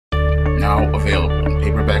Now available in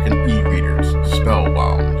paperback and e-readers.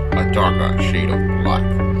 Spellbound, a darker shade of black.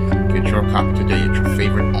 Get your copy today at your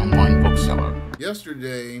favorite online bookseller.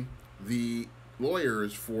 Yesterday, the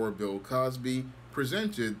lawyers for Bill Cosby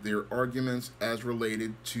presented their arguments as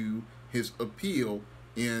related to his appeal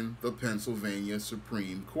in the Pennsylvania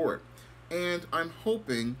Supreme Court. And I'm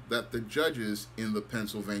hoping that the judges in the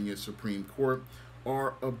Pennsylvania Supreme Court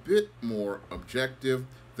are a bit more objective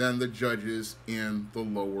than the judges in the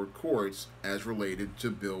lower courts as related to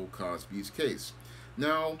Bill Cosby's case.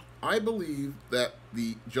 Now, I believe that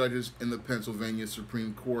the judges in the Pennsylvania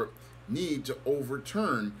Supreme Court need to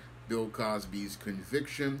overturn Bill Cosby's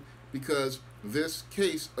conviction because this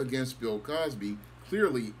case against Bill Cosby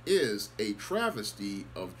clearly is a travesty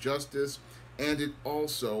of justice, and it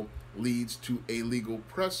also leads to a legal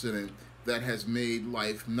precedent that has made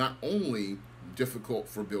life not only difficult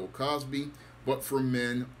for Bill Cosby, but for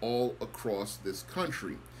men all across this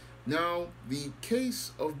country. Now, the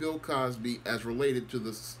case of Bill Cosby as related to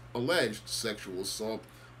the alleged sexual assault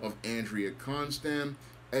of Andrea Constand,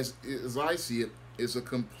 as I see it, is a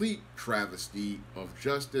complete travesty of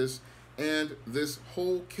justice, and this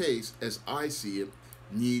whole case, as I see it,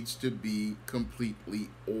 needs to be completely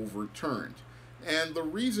overturned. And the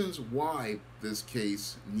reasons why this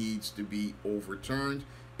case needs to be overturned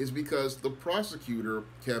is because the prosecutor,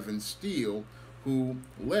 Kevin Steele, who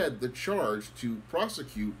led the charge to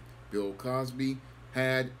prosecute Bill Cosby,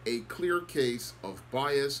 had a clear case of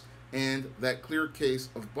bias, and that clear case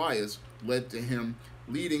of bias led to him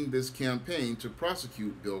leading this campaign to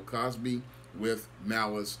prosecute Bill Cosby with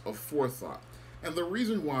malice of forethought. And the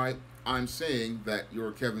reason why I'm saying that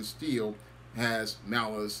your Kevin Steele has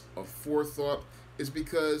malice of forethought is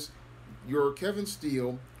because your Kevin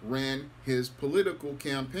Steele ran his political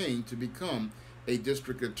campaign to become a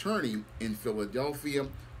district attorney in Philadelphia,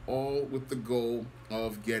 all with the goal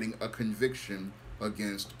of getting a conviction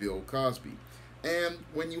against Bill Cosby. And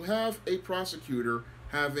when you have a prosecutor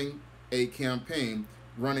having a campaign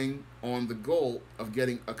running on the goal of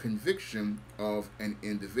getting a conviction of an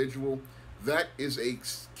individual, that is a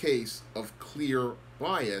case of clear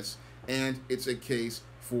bias, and it's a case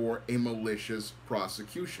for a malicious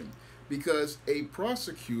prosecution. Because a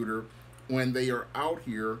prosecutor, when they are out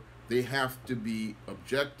here, they have to be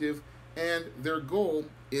objective, and their goal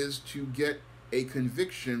is to get a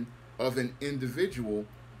conviction of an individual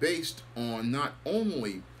based on not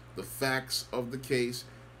only the facts of the case,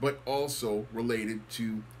 but also related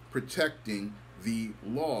to protecting the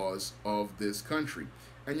laws of this country.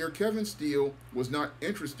 And your Kevin Steele was not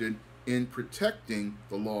interested in protecting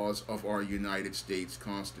the laws of our United States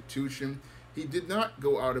Constitution. He did not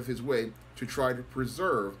go out of his way to try to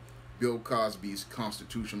preserve Bill Cosby's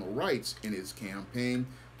constitutional rights in his campaign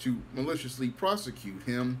to maliciously prosecute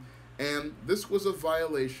him, and this was a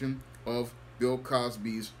violation of Bill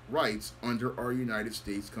Cosby's rights under our United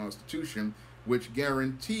States Constitution, which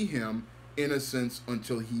guarantee him innocence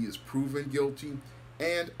until he is proven guilty,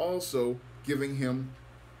 and also giving him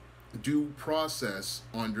due process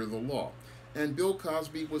under the law. And Bill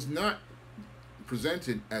Cosby was not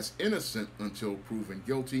presented as innocent until proven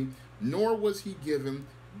guilty, nor was he given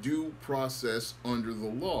due process under the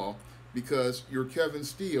law, because your Kevin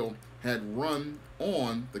Steele had run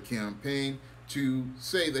on the campaign to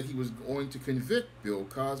say that he was going to convict Bill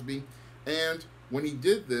Cosby, and when he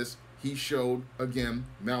did this, he showed, again,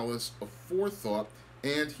 malice of forethought,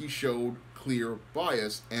 and he showed clear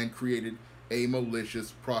bias and created a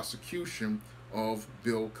malicious prosecution of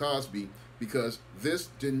Bill Cosby, because this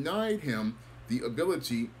denied him the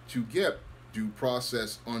ability to get due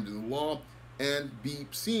process under the law and be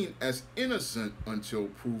seen as innocent until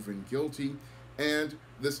proven guilty. And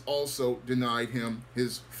this also denied him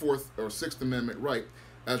his Fourth or Sixth Amendment right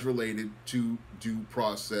as related to due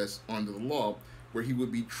process under the law, where he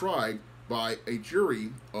would be tried by a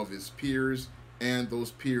jury of his peers, and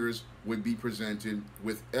those peers would be presented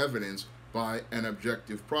with evidence by an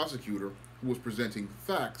objective prosecutor who was presenting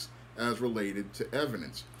facts as related to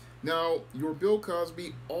evidence. Now, your Bill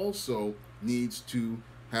Cosby also needs to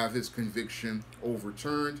have his conviction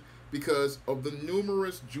overturned because of the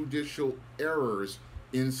numerous judicial errors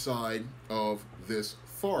inside of this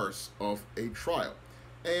farce of a trial.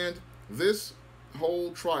 And this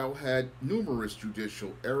whole trial had numerous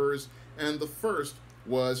judicial errors, and the first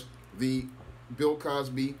was the Bill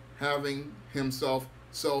Cosby having himself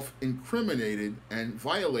self-incriminated and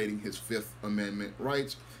violating his Fifth Amendment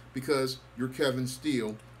rights because your Kevin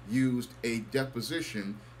Steele used a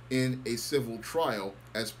deposition in a civil trial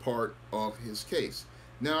as part of his case.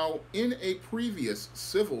 Now, in a previous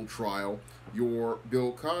civil trial, your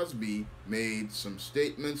Bill Cosby made some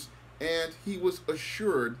statements, and he was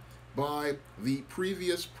assured by the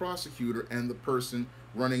previous prosecutor and the person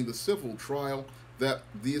running the civil trial that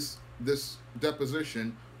this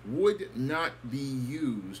deposition would not be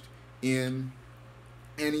used in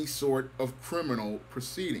any sort of criminal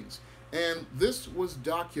proceedings. And this was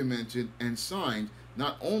documented and signed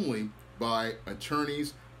not only by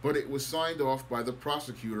attorneys, but it was signed off by the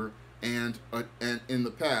prosecutor and in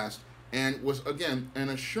the past, and was again an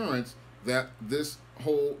assurance that this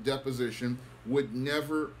whole deposition would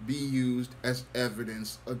never be used as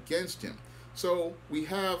evidence against him. So we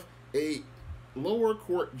have a lower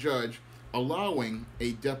court judge allowing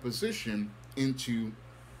a deposition into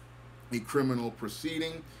a criminal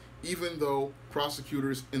proceeding, even though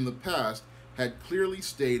prosecutors in the past had clearly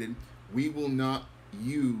stated, we will not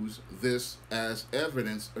use this as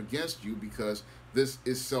evidence against you because this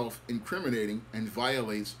is self-incriminating and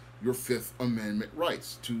violates your Fifth Amendment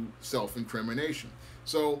rights to self-incrimination.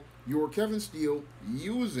 So your Kevin Steele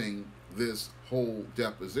using this whole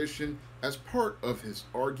deposition as part of his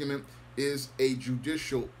argument is a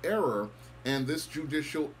judicial error, and this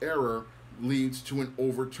judicial error leads to an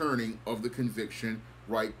overturning of the conviction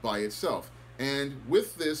right by itself. And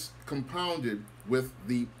with this compounded with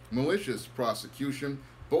the malicious prosecution,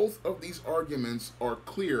 both of these arguments are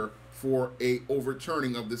clear for a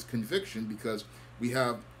overturning of this conviction, because we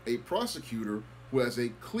have a prosecutor who has a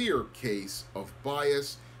clear case of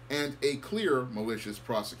bias and a clear malicious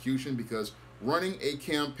prosecution, because running a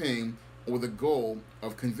campaign with a goal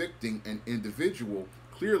of convicting an individual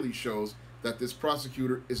clearly shows that this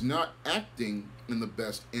prosecutor is not acting in the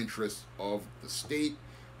best interests of the state.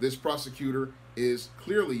 This prosecutor is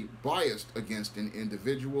clearly biased against an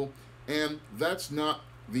individual, and that's not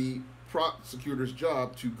the prosecutor's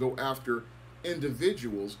job to go after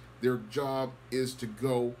individuals. Their job is to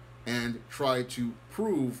go and try to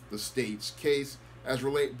prove the state's case as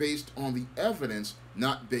based on the evidence,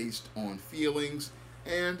 not based on feelings.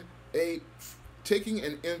 And taking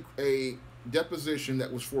a deposition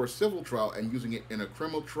that was for a civil trial and using it in a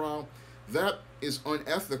criminal trial, that is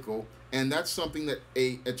unethical, and that's something that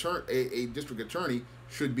a district attorney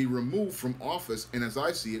should be removed from office, and as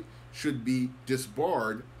I see it, should be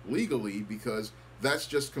disbarred legally, because that's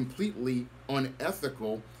just completely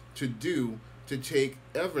unethical to do, to take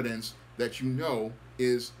evidence that you know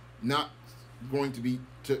is not going to be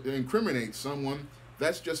to incriminate someone.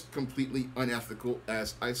 That's just completely unethical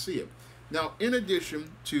as I see it. Now, in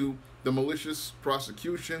addition to the malicious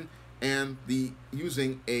prosecution and the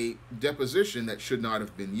using a deposition that should not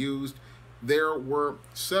have been used, there were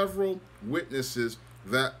several witnesses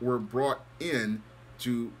that were brought in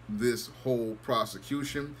to this whole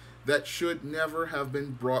prosecution that should never have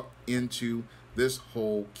been brought into this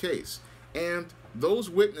whole case. And those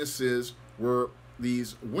witnesses were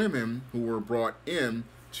these women who were brought in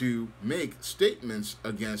to make statements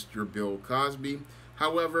against your Bill Cosby.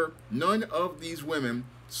 However, none of these women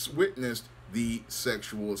witnessed the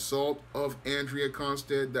sexual assault of Andrea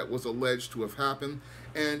Constead that was alleged to have happened,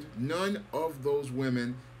 and none of those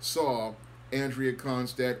women saw Andrea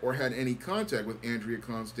Constead or had any contact with Andrea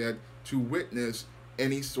Constead to witness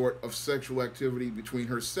any sort of sexual activity between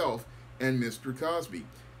herself and Mr. Cosby.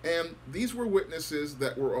 And these were witnesses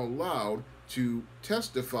that were allowed to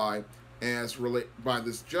testify as by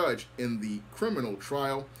this judge in the criminal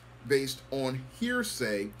trial based on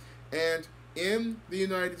hearsay. And in the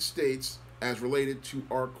United States, as related to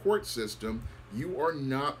our court system, you are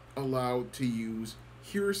not allowed to use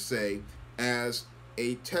hearsay as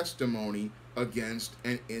a testimony against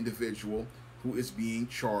an individual who is being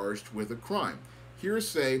charged with a crime.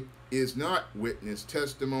 Hearsay is not witness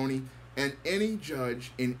testimony, and any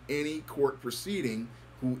judge in any court proceeding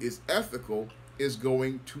who is ethical is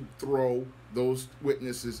going to throw those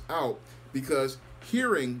witnesses out, because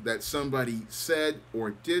hearing that somebody said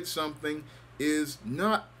or did something is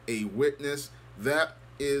not a witness. That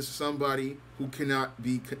is somebody who cannot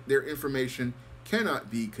be, their information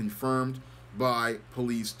cannot be confirmed by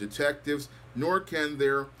police detectives, nor can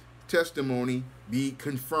their testimony be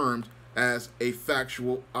confirmed as a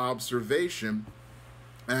factual observation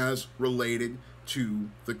as related to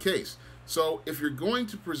the case. So if you're going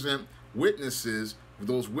to present witnesses,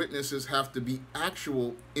 those witnesses have to be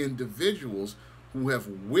actual individuals who have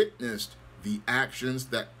witnessed the actions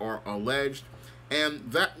that are alleged,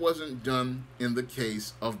 and that wasn't done in the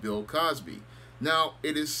case of Bill Cosby. Now,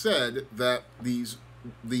 it is said that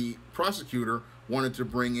the prosecutor wanted to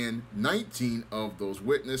bring in 19 of those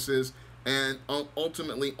witnesses and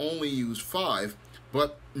ultimately only used 5,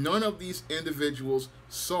 but none of these individuals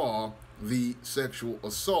saw the sexual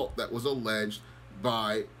assault that was alleged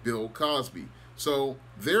by Bill Cosby. So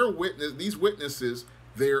these witnesses,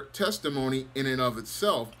 their testimony in and of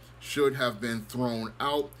itself should have been thrown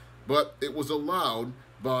out, but it was allowed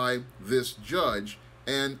by this judge.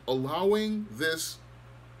 And allowing this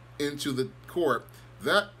into the court,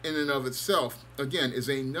 that in and of itself, again, is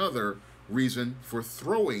another reason for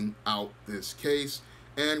throwing out this case.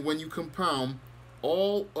 And when you compound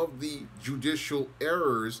all of the judicial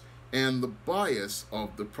errors and the bias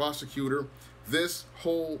of the prosecutor, this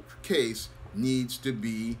whole case needs to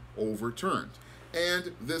be overturned.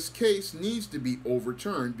 And this case needs to be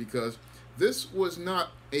overturned because this was not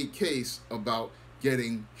a case about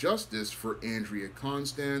getting justice for Andrea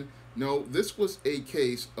Constand. No, this was a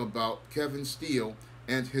case about Kevin Steele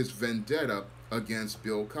and his vendetta against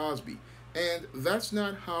Bill Cosby. And that's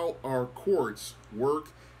not how our courts work.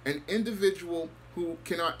 An individual who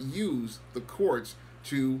cannot use the courts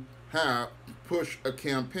to push a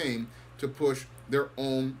campaign to push their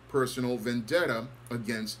own personal vendetta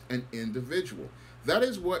against an individual. That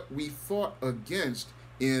is what we fought against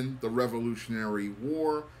in the Revolutionary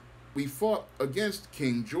War. We fought against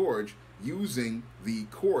King George using the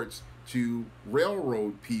courts to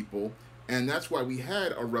railroad people, and that's why we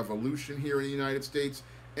had a revolution here in the United States.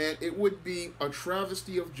 And it would be a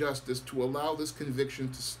travesty of justice to allow this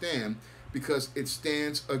conviction to stand, because it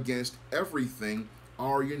stands against everything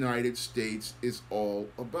our United States is all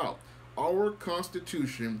about. Our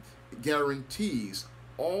Constitution guarantees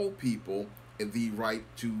all people the right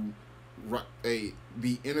to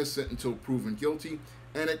be innocent until proven guilty,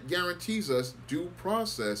 and it guarantees us due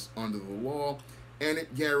process under the law, and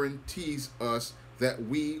it guarantees us that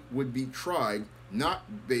we would be tried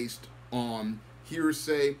not based on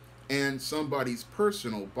hearsay and somebody's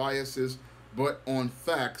personal biases, but on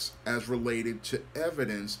facts as related to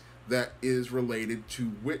evidence that is related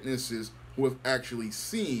to witnesses who have actually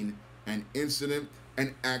seen an incident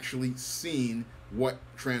and actually seen what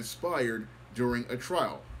transpired during a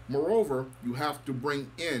trial. Moreover, you have to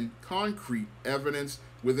bring in concrete evidence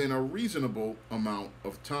within a reasonable amount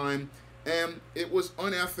of time, and it was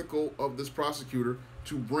unethical of this prosecutor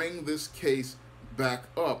to bring this case back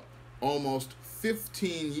up almost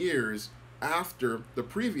 15 years after the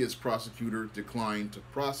previous prosecutor declined to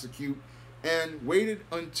prosecute, and waited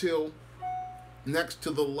until next to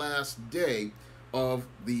the last day of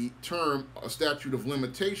the term, a statute of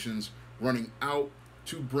limitations running out,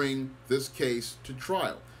 to bring this case to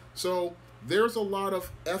trial. So there's a lot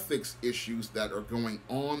of ethics issues that are going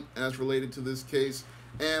on as related to this case,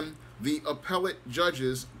 and the appellate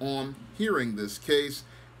judges on hearing this case,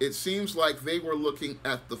 it seems like they were looking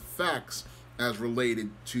at the facts as related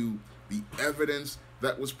to the evidence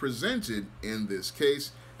that was presented in this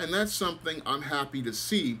case. And that's something I'm happy to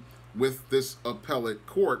see with this appellate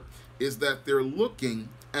court, is that they're looking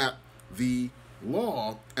at the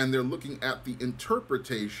law and they're looking at the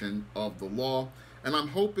interpretation of the law. And I'm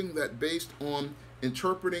hoping that based on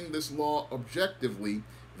interpreting this law objectively,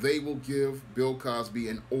 they will give Bill Cosby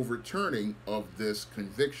an overturning of this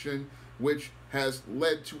conviction, which has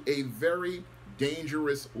led to a very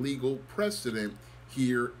dangerous legal precedent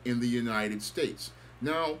here in the United States.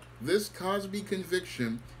 Now, this Cosby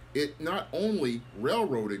conviction, it not only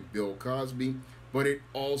railroaded Bill Cosby, but it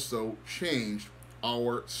also changed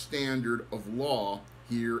our standard of law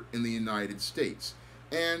here in the United States.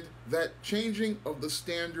 And that changing of the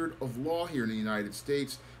standard of law here in the United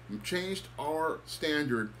States changed our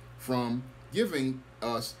standard from giving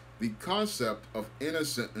us the concept of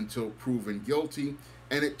innocent until proven guilty,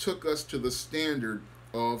 and it took us to the standard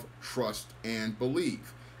of trust and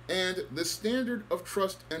believe. And the standard of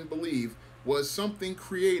trust and believe was something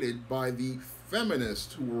created by the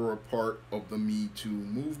feminists who were a part of the Me Too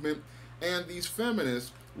movement. And these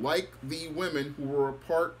feminists, like the women who were a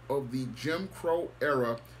part of the Jim Crow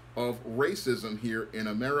era of racism here in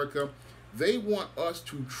America, they want us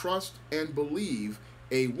to trust and believe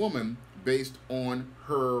a woman based on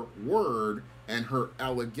her word and her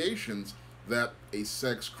allegations that a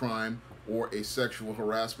sex crime or a sexual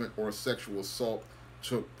harassment or a sexual assault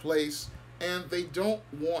took place. And they don't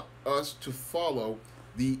want us to follow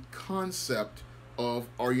the concept of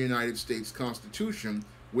our United States Constitution,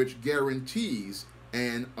 which guarantees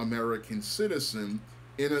an American citizen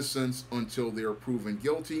innocence until they are proven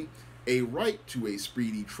guilty, a right to a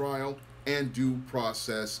speedy trial, and due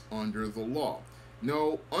process under the law.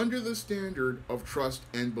 No, under the standard of trust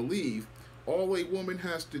and believe, all a woman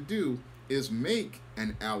has to do is make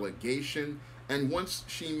an allegation, and once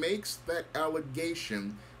she makes that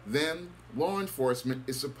allegation, then law enforcement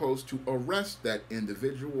is supposed to arrest that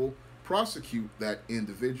individual, prosecute that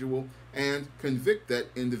individual, and convict that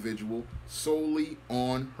individual solely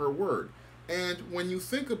on her word. And when you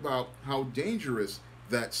think about how dangerous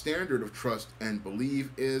that standard of trust and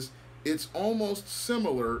believe is, It's almost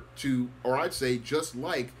similar to, or I'd say just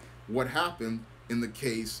like, what happened in the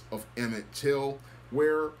case of Emmett Till,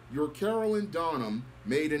 where your Carolyn Donham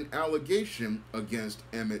made an allegation against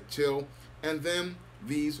Emmett Till, and then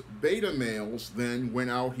these beta males then went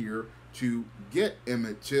out here to get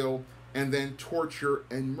Emmett Till and then torture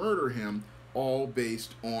and murder him, all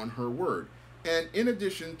based on her word. And in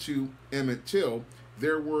addition to Emmett Till,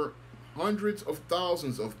 there were hundreds of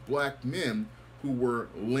thousands of black men who were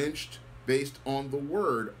lynched based on the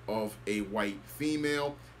word of a white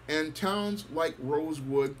female, and towns like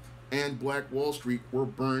Rosewood and Black Wall Street were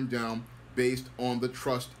burned down based on the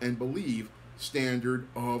trust and believe standard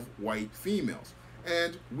of white females.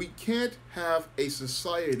 And we can't have a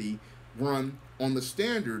society run on the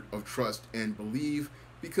standard of trust and believe,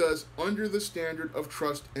 because under the standard of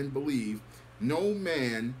trust and believe, no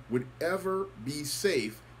man would ever be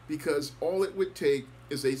safe, because all it would take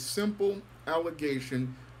is a simple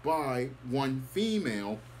allegation by one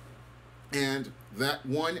female, and that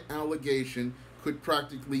one allegation could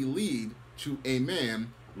practically lead to a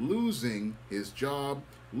man losing his job,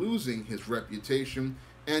 losing his reputation,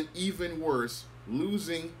 and even worse,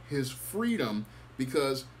 losing his freedom,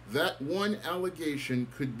 because that one allegation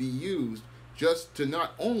could be used just to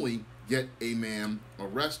not only get a man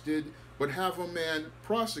arrested, but have a man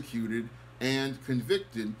prosecuted and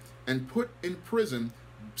convicted and put in prison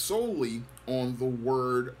solely on the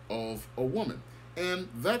word of a woman. And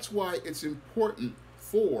that's why it's important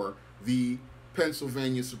for the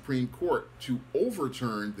Pennsylvania Supreme Court to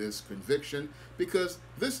overturn this conviction, because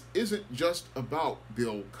this isn't just about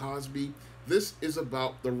Bill Cosby. This is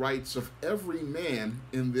about the rights of every man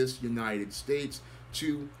in this United States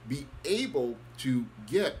to be able to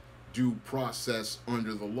get due process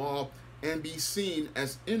under the law and be seen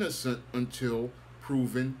as innocent until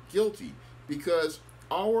proven guilty. Because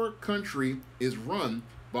our country is run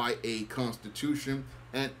by a constitution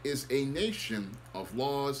and is a nation of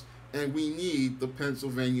laws, and we need the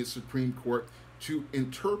Pennsylvania Supreme Court to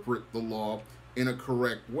interpret the law in a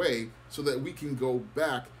correct way so that we can go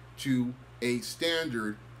back to a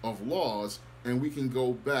standard of laws, and we can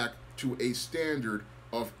go back to a standard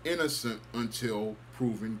of innocent until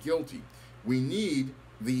proven guilty. We need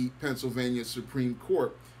the Pennsylvania Supreme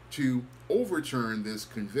Court to overturn this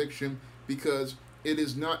conviction, because it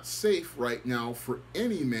is not safe right now for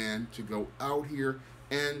any man to go out here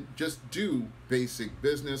and just do basic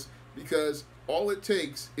business, because all it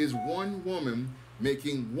takes is one woman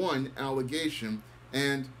making one allegation,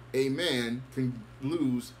 and a man can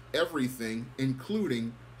lose everything,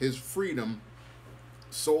 including his freedom,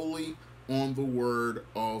 solely on the word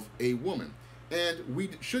of a woman. And we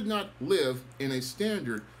should not live in a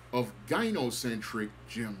standard of gynocentric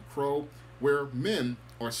Jim Crow, where men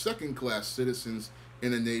are second-class citizens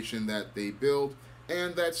in a nation that they build,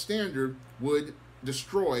 and that standard would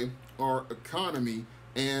destroy our economy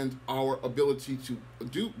and our ability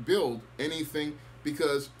to build anything,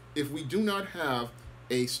 because if we do not have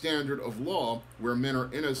a standard of law where men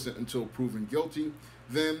are innocent until proven guilty,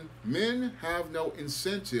 then men have no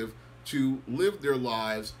incentive to live their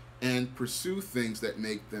lives and pursue things that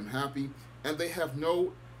make them happy, and they have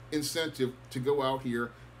no incentive to go out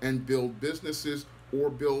here and build businesses or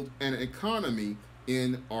build an economy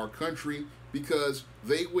in our country, because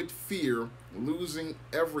they would fear losing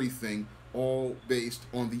everything, all based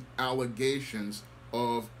on the allegations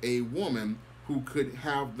of a woman who could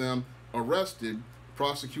have them arrested,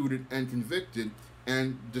 prosecuted, and convicted,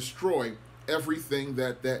 and destroy everything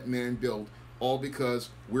that that man built, all because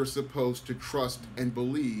we're supposed to trust and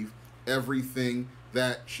believe everything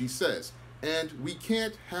that she says. And we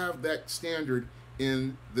can't have that standard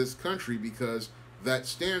in this country, because that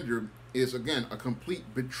standard is, again, a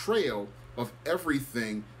complete betrayal of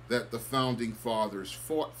everything that the founding fathers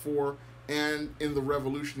fought for, and in the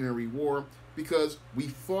Revolutionary War, because we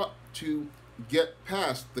fought to get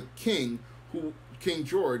past the King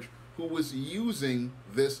George, who was using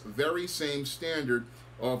this very same standard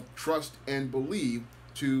of trust and believe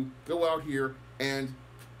to go out here and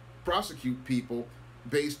prosecute people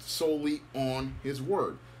based solely on his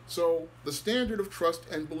word. So the standard of trust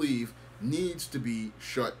and believe needs to be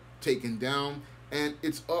taken down, and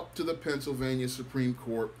it's up to the Pennsylvania Supreme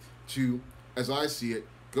Court to, as I see it,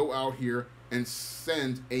 go out here and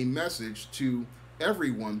send a message to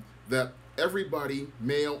everyone that everybody,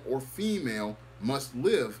 male or female, must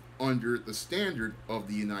live under the standard of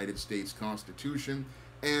the United States Constitution,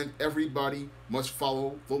 and everybody must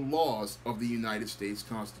follow the laws of the United States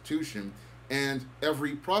Constitution, and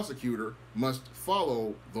every prosecutor must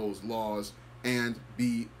follow those laws and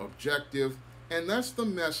be objective. And that's the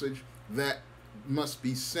message that must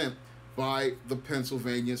be sent by the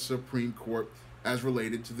Pennsylvania Supreme Court as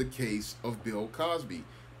related to the case of Bill Cosby.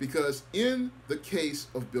 Because in the case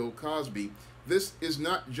of Bill Cosby, this is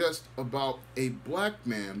not just about a black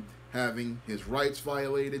man having his rights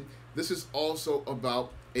violated. This is also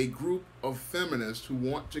about a group of feminists who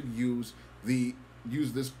want to use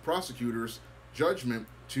this prosecutor's judgment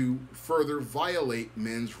to further violate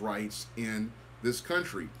men's rights in this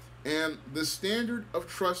country. And the standard of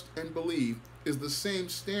trust and belief is the same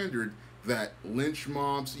standard that lynch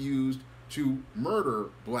mobs used to murder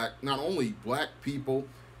not only black people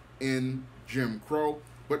in Jim Crow,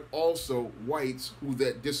 but also whites who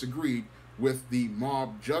that disagreed with the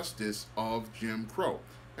mob justice of Jim Crow.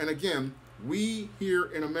 And again, we here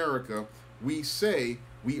in America, we say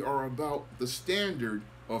we are about the standard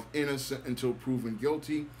of innocent until proven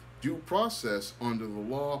guilty, due process under the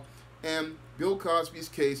law, and Bill Cosby's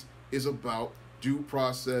case is about due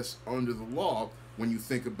process under the law when you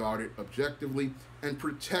think about it objectively, and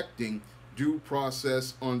protecting due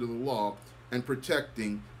process under the law and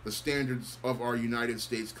protecting the standards of our United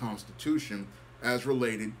States Constitution as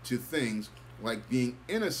related to things like being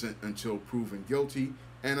innocent until proven guilty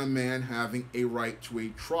and a man having a right to a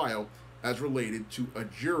trial as related to a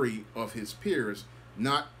jury of his peers,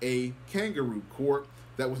 not a kangaroo court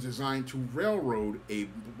that was designed to railroad a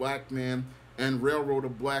black man and railroad a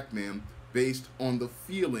black man based on the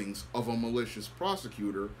feelings of a malicious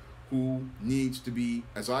prosecutor who needs to be,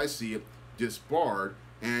 as I see it, disbarred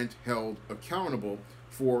and held accountable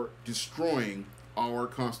for destroying our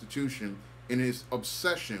Constitution in his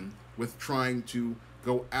obsession with trying to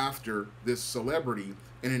go after this celebrity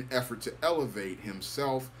in an effort to elevate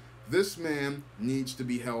himself. This man needs to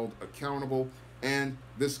be held accountable, and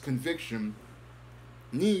this conviction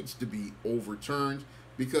needs to be overturned,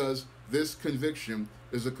 because this conviction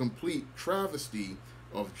is a complete travesty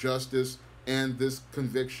of justice, and this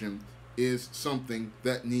conviction is something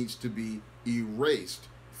that needs to be erased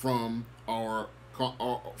from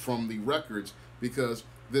from the records, because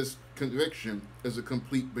this conviction is a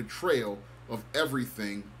complete betrayal of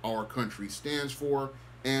everything our country stands for,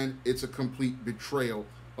 and it's a complete betrayal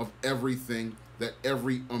of everything that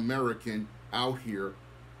every American out here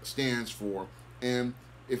stands for. And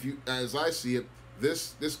if you, as I see it,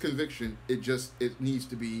 this conviction, it needs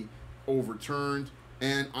to be overturned.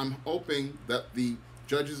 And I'm hoping that the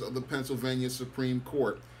judges of the Pennsylvania Supreme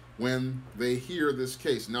Court, when they hear this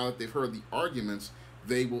case, now that they've heard the arguments,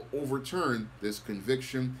 they will overturn this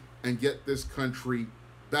conviction and get this country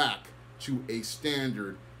back to a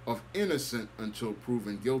standard of innocent until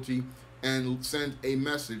proven guilty, and send a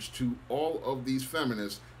message to all of these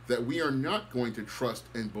feminists that we are not going to trust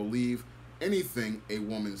and believe anything a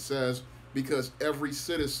woman says, because every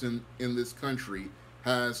citizen in this country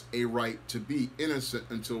has a right to be innocent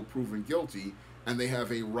until proven guilty, and they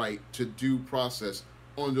have a right to due process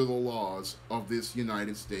under the laws of this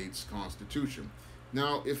United States Constitution.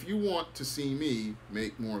 Now, if you want to see me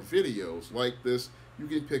make more videos like this, you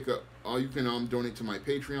can donate to my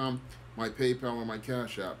Patreon, my PayPal, or my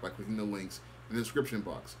Cash App by clicking the links in the description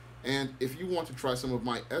box. And if you want to try some of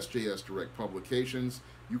my SJS Direct publications,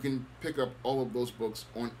 you can pick up all of those books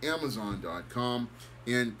on Amazon.com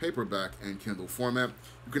in paperback and Kindle format.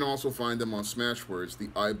 You can also find them on Smashwords, the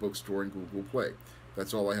iBook Store, and Google Play.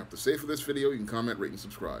 That's all I have to say for this video. You can comment, rate, and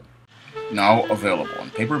subscribe. Now available in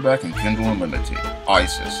paperback and Kindle Unlimited,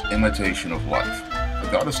 ISIS, Imitation of Life. The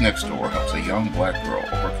Goddess Next Door helps a young black girl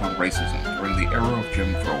overcome racism during the era of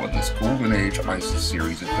Jim Crow in this Golden Age ISIS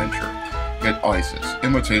series adventure. Get ISIS,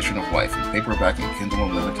 Imitation of Life in paperback and Kindle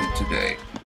Unlimited today.